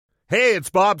Hey, it's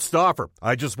Bob Stauffer.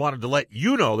 I just wanted to let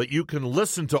you know that you can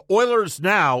listen to Oilers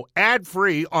Now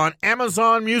ad-free on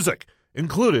Amazon Music,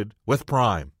 included with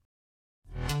Prime.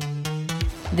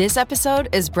 This episode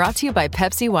is brought to you by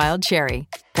Pepsi Wild Cherry.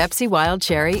 Pepsi Wild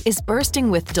Cherry is bursting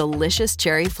with delicious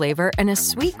cherry flavor and a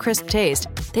sweet, crisp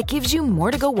taste that gives you more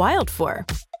to go wild for.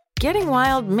 Getting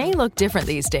wild may look different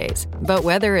these days, but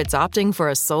whether it's opting for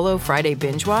a solo Friday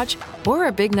binge watch or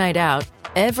a big night out,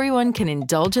 everyone can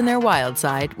indulge in their wild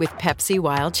side with Pepsi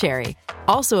Wild Cherry.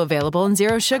 Also available in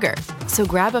Zero Sugar. So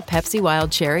grab a Pepsi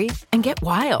Wild Cherry and get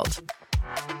wild.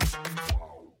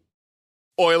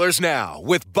 Oilers Now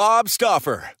with Bob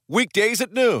Stauffer. Weekdays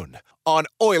at noon on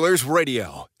Oilers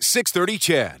Radio, 630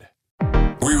 CHED.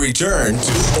 We return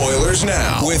to Oilers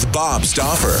Now with Bob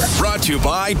Stauffer. Brought to you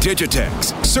by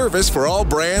Digitex. Service for all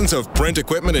brands of print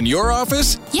equipment in your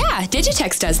office? Yeah,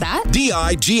 Digitex does that.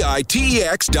 Digitex.ca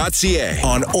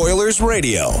on Oilers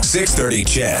Radio, 630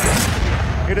 CHED.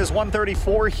 It is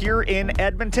 1:34 here in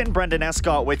Edmonton. Brendan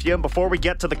Escott with you. And before we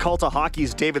get to the cult of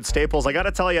hockey's David Staples, I got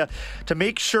to tell you to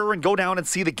make sure and go down and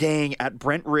see the gang at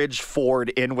Brent Ridge Ford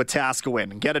in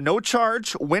Wetaskiwin. Get a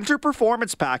no-charge winter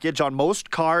performance package on most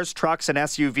cars, trucks, and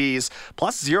SUVs,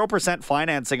 plus 0%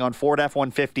 financing on Ford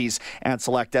F-150s and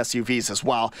select SUVs as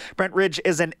well. Brent Ridge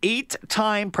is an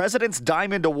 8-time President's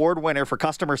Diamond Award winner for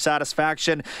customer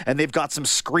satisfaction, and they've got some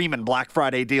screaming Black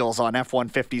Friday deals on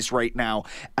F-150s right now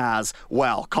as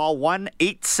well. Call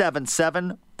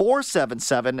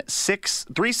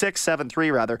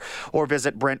 1-877-477-3673 or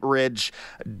visit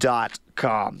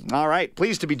BrentRidge.com. All right,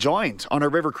 pleased to be joined on our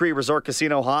River Cree Resort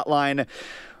Casino hotline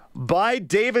by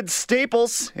David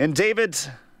Staples. And David,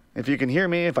 if you can hear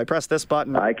me, if I press this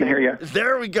button. I can hear you.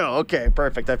 There we go. Okay,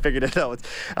 perfect. I figured it out.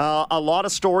 A lot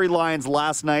of storylines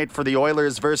last night for the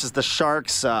Oilers versus the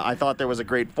Sharks. I thought there was a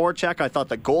great forecheck. I thought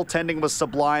the goaltending was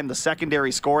sublime. The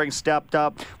secondary scoring stepped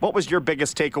up. What was your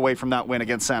biggest takeaway from that win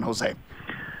against San Jose?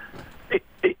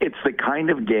 It's the kind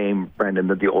of game, Brendan,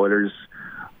 that the Oilers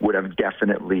would have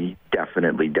definitely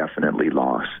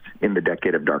lost in the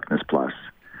Decade of Darkness Plus.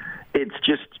 It's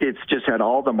just had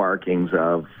all the markings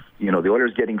of, you know, the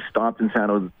Oilers getting stomped in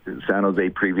San Jose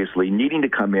previously, needing to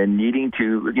come in, needing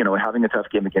to, you know, having a tough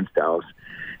game against Dallas,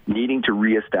 needing to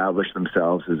reestablish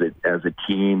themselves as a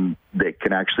team that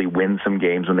can actually win some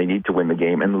games when they need to win the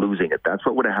game, and losing it. That's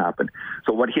what would have happened.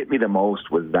 So what hit me the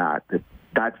most was that's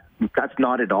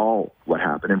not at all what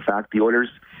happened. In fact, the Oilers,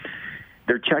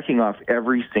 they're checking off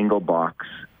every single box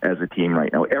as a team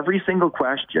right now. Every single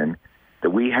question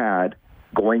that we had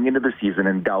going into the season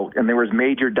in doubt, and there was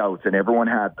major doubts, and everyone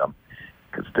had them,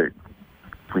 because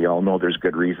we all know there's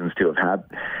good reasons to have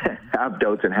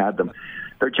doubts and had them.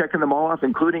 They're checking them all off,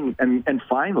 including, and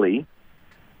finally,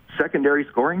 secondary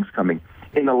scoring's coming.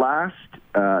 In the last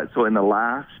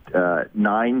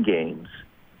 9 games,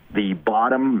 the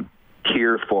bottom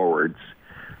tier forwards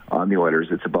on the Oilers,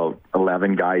 it's about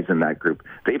 11 guys in that group,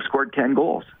 they've scored 10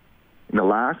 goals. In the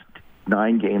last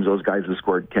 9 games, those guys have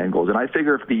scored 10 goals. And I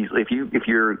figure if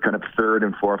you're kind of third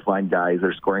and fourth line guys,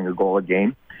 they're scoring a goal a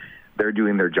game, they're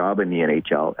doing their job in the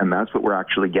NHL, and that's what we're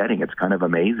actually getting. It's kind of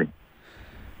amazing.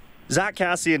 Zach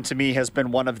Kassian, to me, has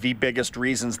been one of the biggest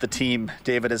reasons the team,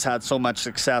 David, has had so much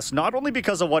success, not only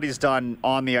because of what he's done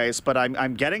on the ice, but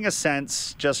I'm getting a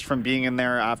sense just from being in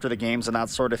there after the games and that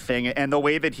sort of thing, and the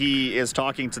way that he is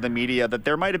talking to the media, that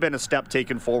there might have been a step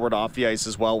taken forward off the ice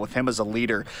as well with him as a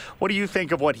leader. What do you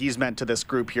think of what he's meant to this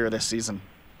group here this season?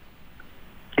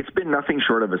 It's been nothing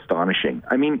short of astonishing.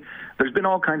 I mean, there's been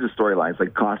all kinds of storylines, like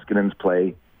Koskinen's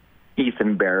play,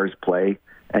 Ethan Bear's play,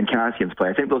 and Kassian's play.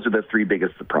 I think those are the 3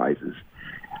 biggest surprises.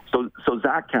 So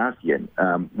Zach Kassian,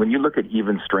 when you look at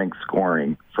even strength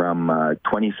scoring from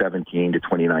 2017 to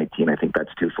 2019, I think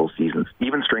that's 2 full seasons.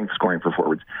 Even strength scoring for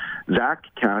forwards. Zach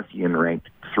Kassian ranked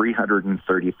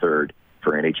 333rd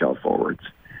for NHL forwards.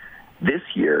 This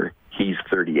year, he's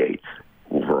 38th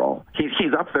overall.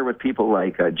 He's up there with people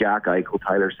like Jack Eichel,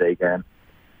 Tyler Seguin,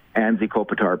 Anze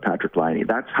Kopitar, Patrick Laine.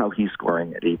 That's how he's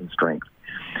scoring at even strength.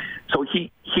 So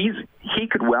he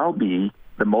could well be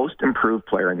the most improved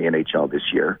player in the NHL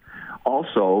this year.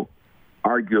 Also,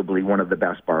 arguably one of the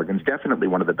best bargains, definitely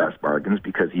one of the best bargains,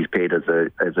 because he's paid as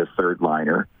a third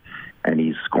liner, and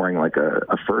he's scoring like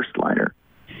a first liner.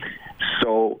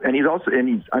 So, and he's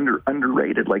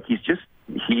underrated. Like it's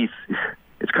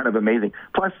kind of amazing.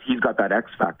 Plus, he's got that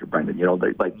X factor, Brendan. He's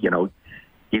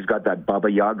got that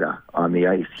Baba Yaga on the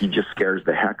ice. He just scares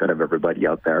the heck out of everybody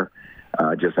out there.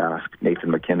 Just ask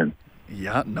Nathan McKinnon.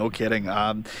 Yeah, no kidding.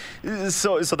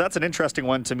 So that's an interesting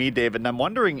one to me, David. And I'm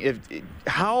wondering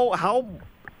how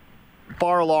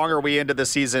far along are we into the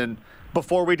season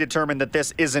before we determine that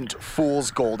this isn't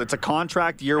fool's gold. It's a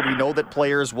contract year. We know that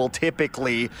players will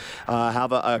typically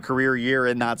have a career year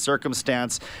in that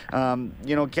circumstance.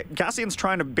 Kassian's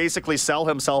trying to basically sell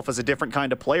himself as a different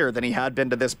kind of player than he had been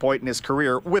to this point in his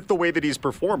career with the way that he's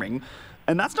performing.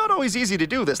 And that's not always easy to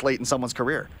do this late in someone's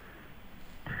career.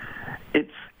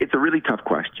 It's a really tough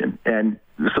question. And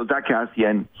so Zack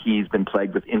Kassian, he's been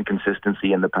plagued with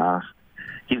inconsistency in the past.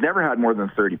 He's never had more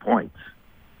than 30 points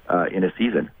in a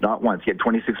season, not once. He had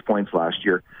 26 points last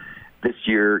year. This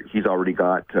year, he's already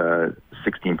got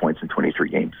 16 points in 23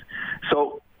 games.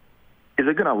 So is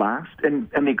it going to last? And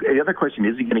the other question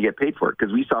is he going to get paid for it?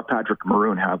 Because we saw Patrick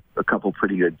Maroon have a couple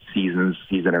pretty good seasons,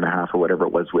 season and a half or whatever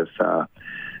it was with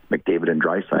McDavid and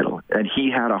Draisaitl, and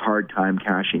he had a hard time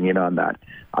cashing in on that.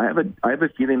 I have a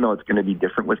feeling, though, it's going to be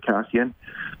different with Kassian.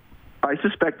 I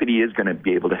suspect that he is going to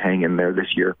be able to hang in there this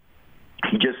year.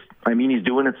 He's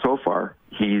doing it so far.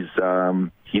 He's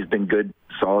been good,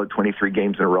 solid 23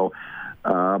 games in a row.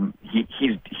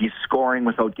 He's scoring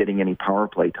without getting any power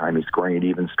play time. He's scoring at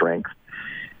even strength.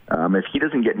 If he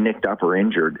doesn't get nicked up or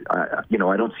injured, I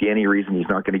don't see any reason he's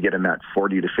not going to get in that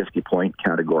 40 to 50 point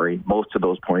category. Most of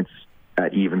those points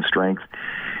at even strength.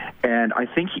 And I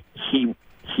think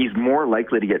he's more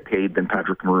likely to get paid than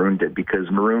Patrick Maroon did, because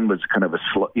Maroon was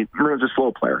Maroon's a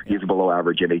slow player. He's a below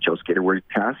average NHL skater, where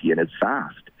Kassian is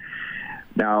fast.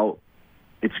 Now,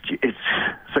 it's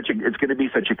going to be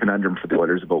such a conundrum for the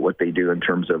Oilers about what they do in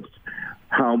terms of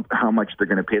how much they're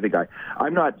going to pay the guy.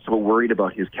 I'm not so worried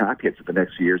about his cap hits for the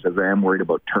next few years as I am worried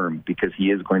about term, because he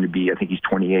is going to be, I think he's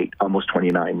 28, almost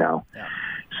 29 now. Yeah.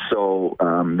 So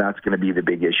that's going to be the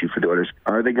big issue for the Oilers.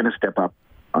 Are they going to step up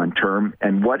on term?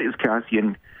 And what is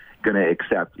Kassian going to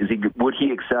accept? Would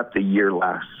he accept a year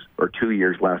less or 2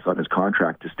 years less on his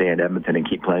contract to stay in Edmonton and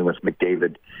keep playing with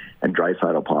McDavid and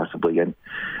Draisaitl possibly? And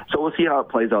so we'll see how it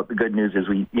plays out. The good news is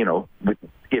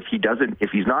if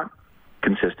he's not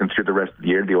consistent through the rest of the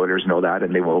year, the Oilers know that,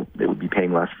 and they will be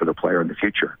paying less for the player in the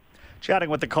future.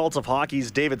 Chatting with the Cult of Hockey's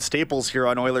David Staples here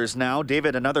on Oilers Now.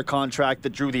 David, another contract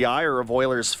that drew the ire of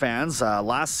Oilers fans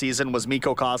last season was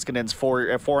Mikko Koskinen's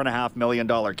 $4.5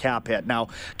 million cap hit. Now,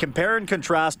 compare and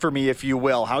contrast for me, if you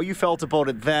will, how you felt about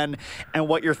it then and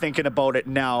what you're thinking about it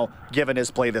now, given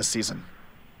his play this season.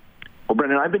 Well,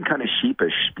 Brendan, I've been kind of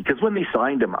sheepish, because when they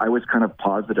signed him, I was kind of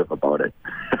positive about it.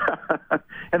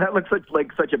 And that looks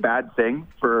like such a bad thing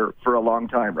for a long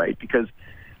time, right? Because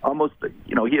almost,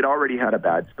 he had already had a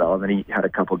bad spell, and then he had a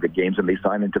couple of good games, and they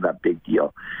signed into that big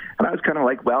deal. And I was kind of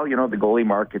like, well, the goalie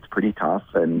market's pretty tough,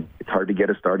 and it's hard to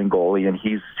get a starting goalie, and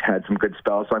he's had some good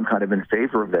spells, so I'm kind of in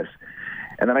favor of this.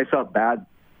 And then I felt bad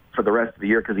for the rest of the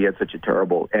year, because he had such a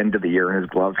terrible end of the year, and his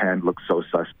glove hand looked so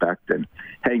suspect. And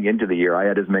heading into the year, I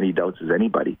had as many doubts as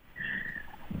anybody.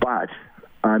 But,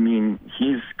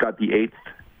 he's got the 8th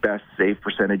best save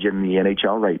percentage in the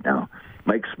NHL right now.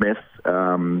 Mike Smith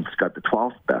has got the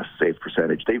 12th best save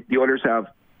percentage. The Oilers have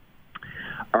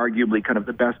arguably kind of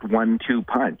the best 1-2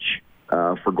 punch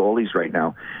for goalies right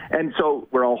now. And so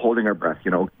we're all holding our breath.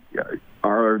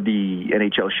 Are the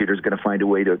NHL shooters going to find a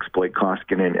way to exploit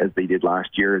Koskinen as they did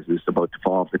last year? Is this about to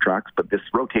fall off the tracks? But this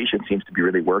rotation seems to be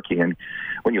really working. And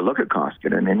when you look at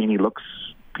Koskinen, he looks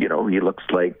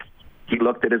like he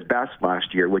looked at his best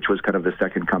last year, which was kind of the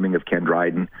second coming of Ken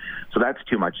Dryden. So that's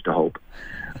too much to hope.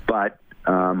 But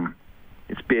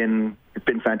it's been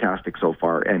fantastic so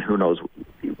far, and who knows?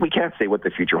 We can't say what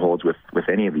the future holds with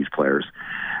any of these players,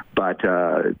 but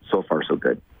so far so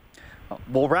good.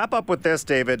 We'll wrap up with this,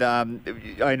 David.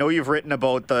 I know you've written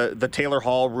about the Taylor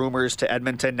Hall rumors to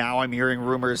Edmonton. Now I'm hearing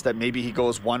rumors that maybe he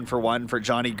goes 1-for-1 for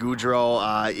Johnny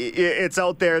Gaudreau. It's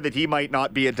out there that he might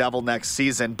not be a Devil next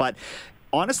season, but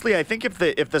honestly, I think if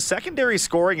the secondary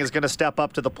scoring is going to step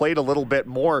up to the plate a little bit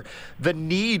more, the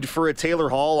need for a Taylor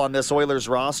Hall on this Oilers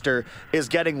roster is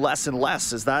getting less and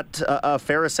less. Is that a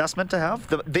fair assessment to have?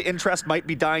 The interest might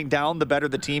be dying down the better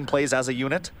the team plays as a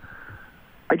unit?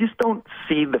 I just don't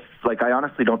see I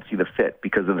honestly don't see the fit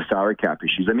because of the salary cap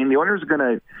issues. The Oilers are going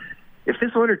to, if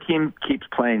this Oilers team keeps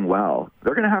playing well,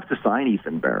 they're going to have to sign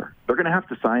Ethan Bear. They're going to have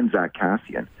to sign Zack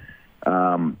Kassian.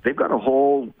 They've got a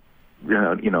whole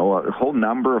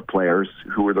number of players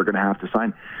who they're going to have to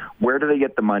sign. Where do they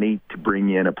get the money to bring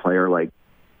in a player like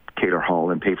Taylor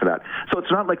Hall and pay for that? So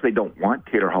it's not like they don't want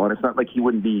Taylor Hall, and it's not like he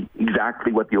wouldn't be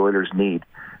exactly what the Oilers need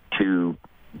to,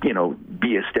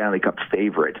 be a Stanley Cup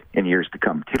favorite in years to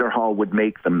come. Taylor Hall would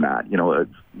make them that. The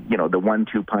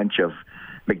 1-2 punch of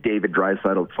McDavid,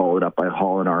 Draisaitl followed up by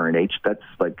Hall and RNH. That's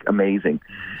amazing.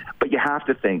 But you have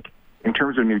to think in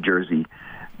terms of New Jersey.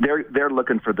 They're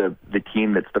looking for the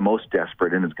team that's the most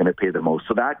desperate and is going to pay the most.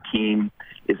 So that team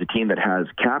is a team that has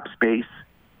cap space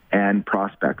and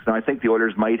prospects. Now, I think the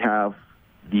Oilers might have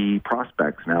the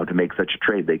prospects now to make such a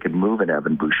trade. They could move an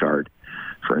Evan Bouchard,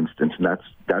 for instance, and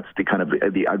that's the kind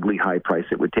of the ugly high price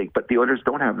it would take. But the Oilers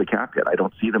don't have the cap yet. I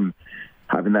don't see them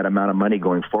having that amount of money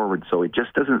going forward. So it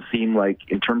just doesn't seem like,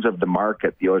 in terms of the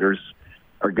market, the Oilers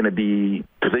are going to be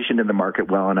positioned in the market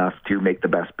well enough to make the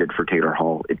best bid for Taylor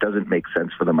Hall. It doesn't make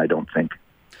sense for them, I don't think.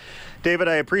 David,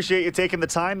 I appreciate you taking the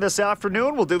time this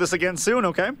afternoon. We'll do this again soon,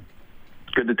 okay?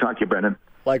 Good to talk to you, Brendan.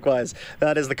 Likewise.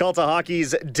 That is the Cult of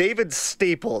Hockey's David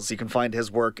Staples. You can find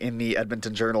his work in the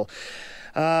Edmonton Journal.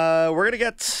 We're going to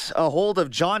get a hold of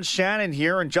John Shannon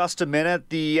here in just a minute.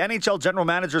 The NHL general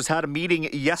managers had a meeting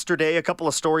yesterday. A couple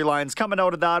of storylines coming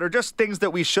out of that, or just things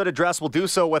that we should address. We'll do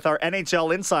so with our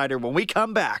NHL insider when we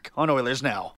come back on Oilers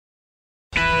Now.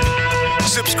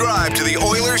 Subscribe to the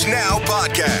Oilers Now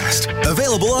podcast.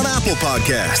 Available on Apple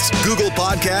Podcasts, Google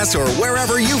Podcasts, or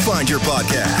wherever you find your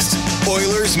podcasts.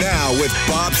 Oilers Now with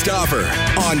Bob Stauffer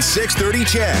on 630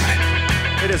 CHED.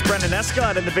 It is Brendan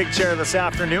Escott in the big chair this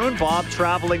afternoon. Bob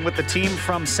traveling with the team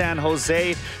from San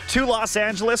Jose to Los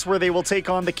Angeles, where they will take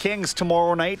on the Kings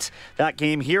tomorrow night. That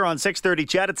game here on 630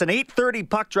 CHED. It's an 8:30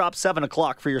 puck drop, 7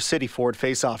 o'clock for your City Ford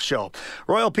face-off show.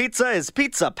 Royal Pizza is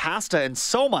pizza, pasta, and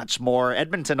so much more.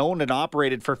 Edmonton owned and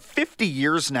operated for 50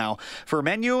 years now. For a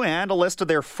menu and a list of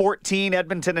their 14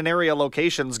 Edmonton and area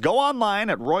locations, go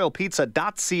online at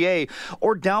royalpizza.ca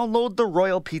or download the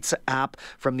Royal Pizza app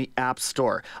from the App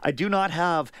Store. I do not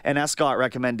have an Escott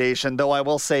recommendation, though I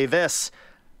will say this.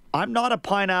 I'm not a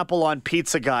pineapple on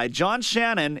pizza guy. John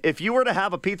Shannon, if you were to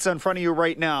have a pizza in front of you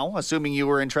right now, assuming you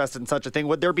were interested in such a thing,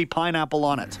 would there be pineapple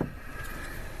on it?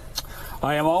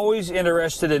 I am always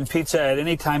interested in pizza at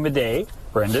any time of day,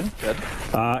 Brendan. Good.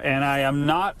 And I am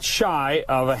not shy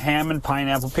of a ham and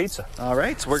pineapple pizza. All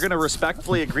right. So we're going to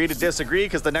respectfully agree to disagree,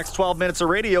 because the next 12 minutes of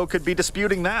radio could be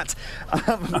disputing that.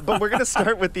 But we're going to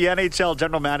start with the NHL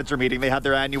general manager meeting. They had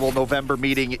their annual November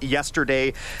meeting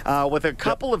yesterday with a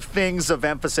couple of things of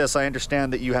emphasis. I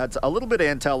understand that you had a little bit of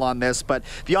intel on this, but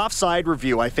the offside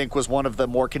review, I think, was one of the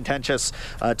more contentious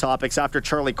topics after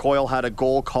Charlie Coyle had a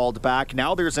goal called back.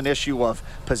 Now there's an issue of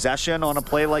possession on a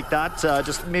play like that.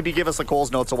 Just maybe give us the Cole's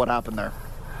notes of what happened there.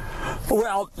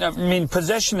 Well, I mean,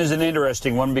 possession is an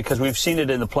interesting one, because we've seen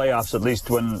it in the playoffs, at least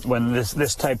when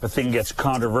this type of thing gets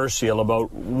controversial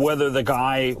about whether the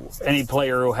guy, any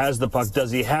player who has the puck, does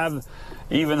he have,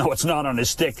 even though it's not on his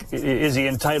stick, is he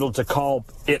entitled to call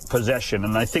it possession?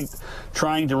 And I think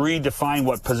trying to redefine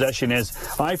what possession is,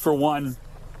 I, for one,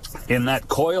 in that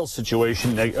Coyle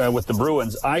situation with the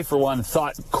Bruins, I, for one,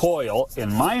 thought Coyle,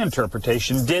 in my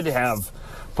interpretation, did have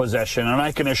possession, and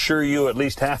I can assure you at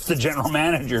least half the general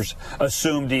managers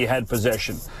assumed he had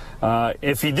possession.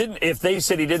 If they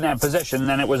said he didn't have possession,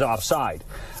 then it was offside,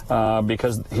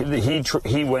 because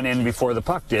he went in before the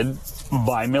puck did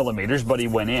by millimeters, but he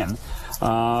went in.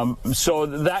 So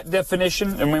that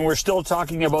definition, I mean, we're still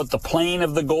talking about the plane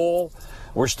of the goal.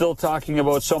 We're still talking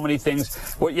about so many things.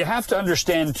 What you have to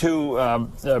understand too,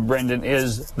 Brendan,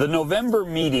 is the November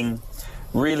meeting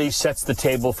really sets the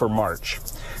table for March.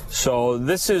 So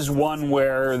this is one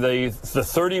where the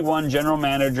 31 general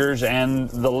managers and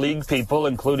the league people,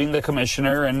 including the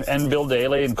commissioner and Bill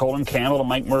Daly and Colin Campbell and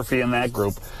Mike Murphy and that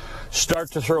group,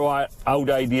 start to throw out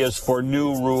ideas for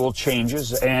new rule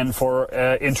changes and for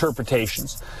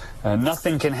interpretations.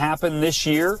 Nothing can happen this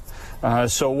year,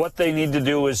 so what they need to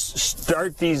do is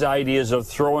start these ideas of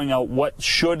throwing out what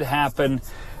should happen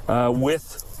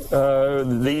with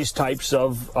these types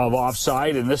of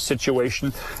offside in this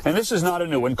situation. And this is not a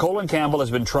new one. Colin Campbell has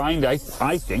been trying to,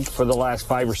 I think, for the last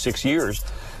 5 or 6 years,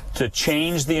 to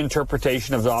change the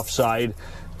interpretation of offside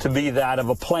to be that of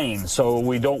a plane, so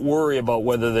we don't worry about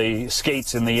whether the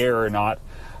skate's in the air or not.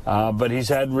 But he's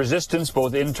had resistance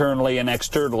both internally and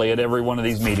externally at every one of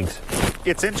these meetings.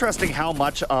 It's interesting how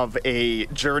much of a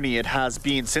journey it has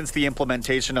been since the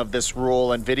implementation of this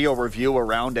rule and video review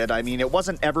around it. I mean, it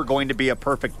wasn't ever going to be a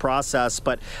perfect process,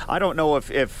 but I don't know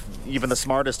if even the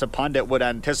smartest of pundit would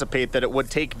anticipate that it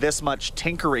would take this much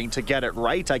tinkering to get it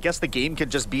right. I guess the game could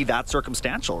just be that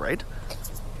circumstantial, right?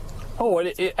 Oh,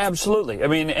 absolutely. I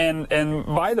mean, and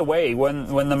by the way,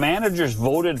 when the managers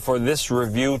voted for this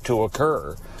review to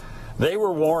occur, they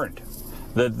were warned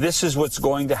that this is what's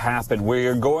going to happen.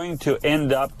 We're going to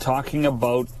end up talking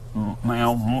about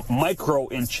micro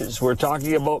inches. We're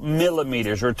talking about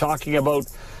millimeters. We're talking about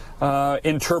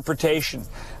interpretation.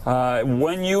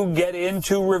 When you get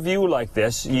into review like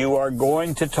this, you are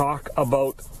going to talk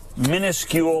about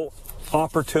minuscule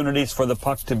opportunities for the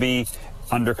puck to be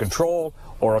under control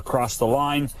or across the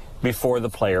line before the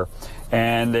player.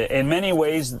 And in many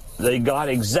ways, they got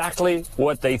exactly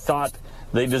what they thought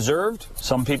they deserved,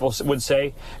 some people would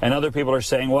say, and other people are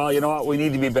saying, well, you know what, we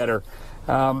need to be better.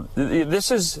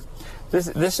 This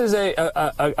is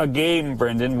a game,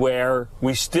 Brendan, where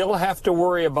we still have to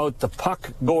worry about the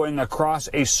puck going across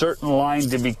a certain line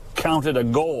to be counted a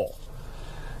goal.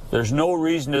 There's no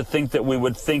reason to think that we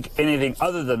would think anything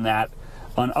other than that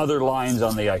on other lines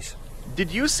on the ice.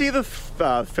 Did you see the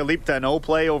Philippe Danault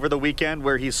play over the weekend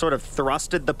where he sort of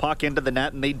thrusted the puck into the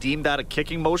net and they deemed that a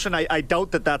kicking motion? I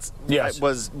doubt that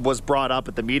was brought up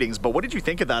at the meetings, but what did you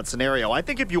think of that scenario? I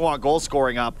think if you want goal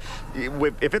scoring up,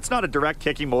 if it's not a direct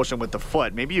kicking motion with the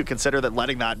foot, maybe you consider that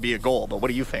letting that be a goal, but what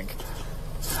do you think?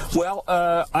 Well,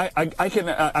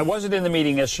 I wasn't in the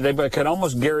meeting yesterday, but I can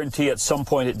almost guarantee at some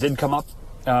point it did come up,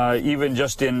 even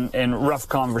just in rough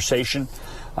conversation.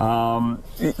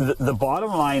 The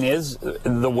bottom line is,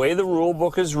 the way the rule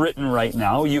book is written right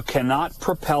now, you cannot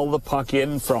propel the puck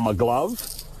in from a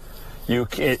glove.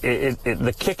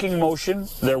 The kicking motion,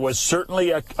 there was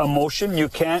certainly a motion. You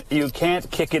can't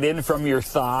kick it in from your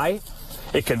thigh.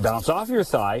 It can bounce off your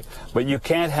thigh, but you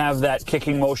can't have that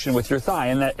kicking motion with your thigh,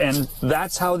 and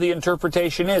that's how the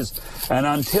interpretation is. And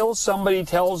until somebody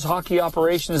tells hockey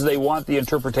operations they want the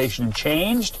interpretation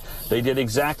changed, they did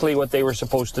exactly what they were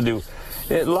supposed to do.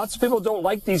 Lots of people don't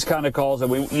like these kind of calls,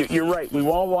 and you're right. We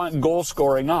all want goal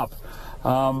scoring up,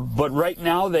 but right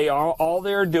now all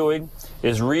they're doing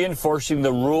is reinforcing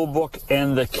the rule book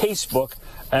and the case book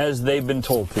as they've been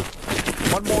told to.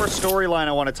 One more storyline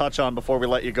I want to touch on before we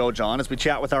let you go, John, as we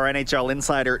chat with our NHL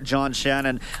insider, John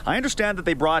Shannon. I understand that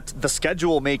they brought the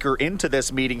schedule maker into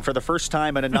this meeting for the first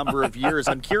time in a number of years.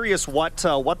 I'm curious what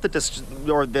the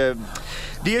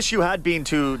issue had been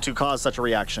to cause such a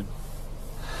reaction.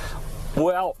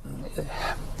 Well,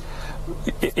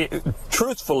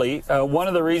 truthfully, one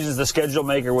of the reasons the schedule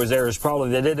maker was there is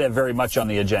probably they didn't have very much on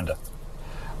the agenda.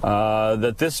 They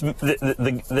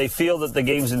feel that the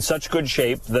game's in such good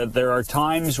shape that there are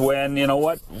times when, you know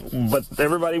what, but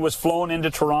everybody was flown into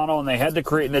Toronto and they had to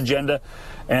create an agenda.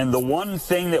 And the one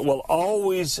thing that will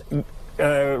always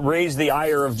raise the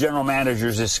ire of general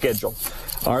managers is schedule.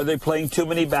 Are they playing too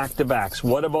many back-to-backs?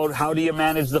 What about how do you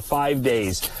manage the 5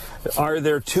 days? Are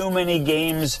there too many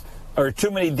games or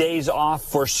too many days off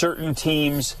for certain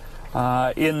teams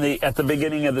at the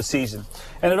beginning of the season?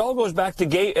 And it all goes back to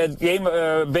building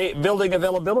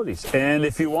availabilities. And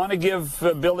if you want to give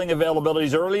building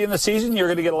availabilities early in the season, you're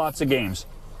going to get lots of games.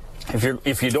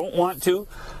 If you don't want to,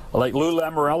 like Lou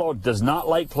Lamoriello does not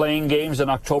like playing games in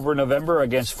October, November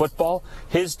against football.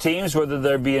 His teams, whether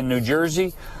they be in New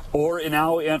Jersey or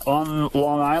on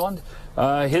Long Island,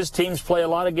 his teams play a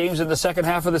lot of games in the second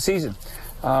half of the season.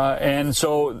 And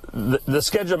so the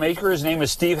schedule maker, his name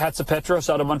is Steve Hatzapetros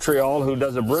out of Montreal, who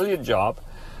does a brilliant job,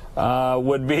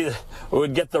 would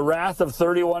get the wrath of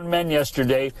 31 men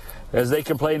yesterday as they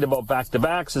complained about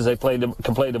back-to-backs, as they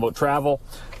complained about travel.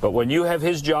 But when you have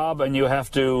his job and you have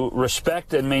to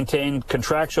respect and maintain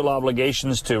contractual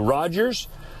obligations to Rogers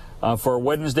for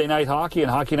Wednesday night hockey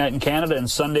and Hockey Night in Canada and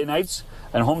Sunday nights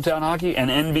and hometown hockey and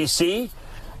NBC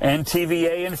and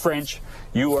TVA in French,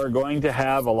 you are going to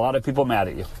have a lot of people mad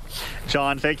at you.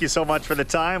 John, thank you so much for the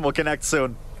time. We'll connect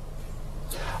soon.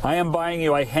 I am buying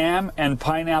you a ham and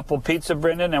pineapple pizza,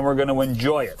 Brendan, and we're going to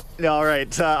enjoy it. All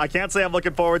right. I can't say I'm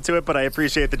looking forward to it, but I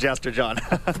appreciate the gesture, John.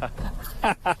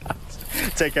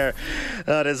 Take care.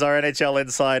 That is our NHL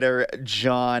insider,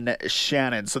 John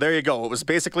Shannon. So there you go. It was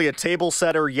basically a table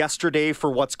setter yesterday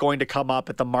for what's going to come up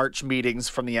at the March meetings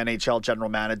from the NHL general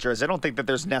managers. I don't think that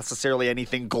there's necessarily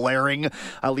anything glaring,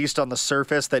 at least on the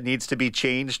surface, that needs to be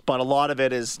changed. But a lot of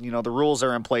it is, the rules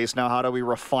are in place now. How do we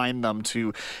refine them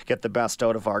to get the best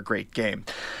out of our great game?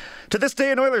 To this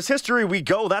day in Oilers history we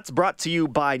go. That's brought to you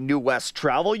by New West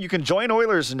Travel. You can join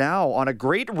Oilers now on a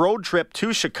great road trip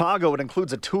to Chicago. It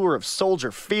includes a tour of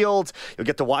Soldier Field. You'll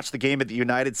get to watch the game at the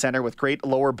United Center with great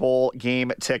lower bowl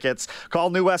game tickets.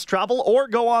 Call New West Travel or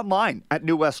go online at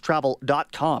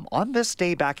newwesttravel.com. On this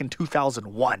day back in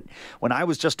 2001, when I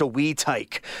was just a wee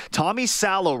tyke, Tommy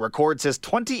Salo records his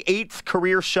 28th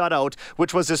career shutout,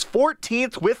 which was his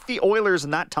 14th with the Oilers,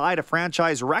 and that tied a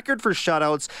franchise record for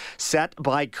shutouts set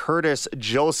by Curtis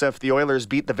Joseph. The Oilers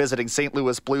beat the visiting St.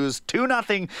 Louis Blues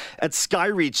 2-0 at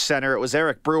Skyreach Center. It was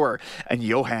Eric Brewer and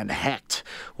Johan Hecht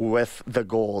with the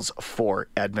goals for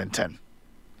Edmonton.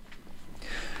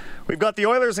 We've got the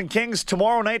Oilers and Kings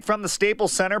tomorrow night from the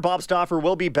Staples Center. Bob Stauffer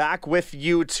will be back with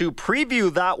you to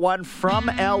preview that one from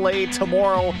LA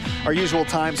tomorrow. Our usual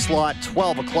time slot,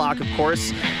 12 o'clock, of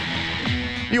course.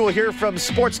 You will hear from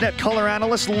Sportsnet color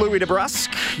analyst Louis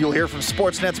DeBrusque. You'll hear from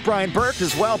Sportsnet's Brian Burke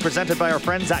as well, presented by our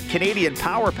friends at Canadian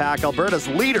Power Pack, Alberta's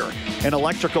leader in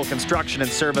electrical construction and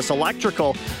service,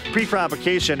 electrical,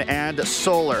 prefabrication, and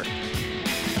solar.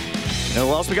 You know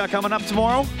who else we got coming up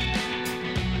tomorrow?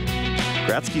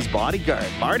 Gretzky's bodyguard,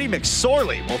 Marty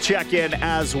McSorley, will check in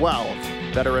as well.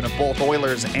 Veteran of both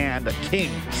Oilers and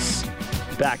Kings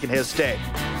back in his day.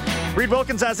 Reed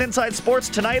Wilkins has Inside Sports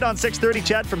tonight on 6:30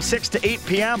 CHED from 6 to 8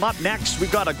 p.m. Up next,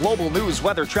 we've got a global news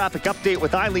weather traffic update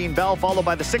with Eileen Bell, followed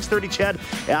by the 6:30 CHED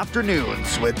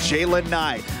afternoons with Jalen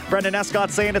Nye. Brendan Escott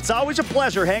saying it's always a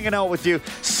pleasure hanging out with you.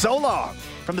 So long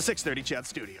from the 6:30 CHED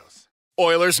studios.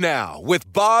 Oilers Now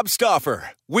with Bob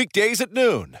Stauffer. Weekdays at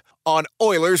noon on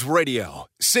Oilers Radio,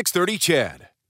 630 CHED.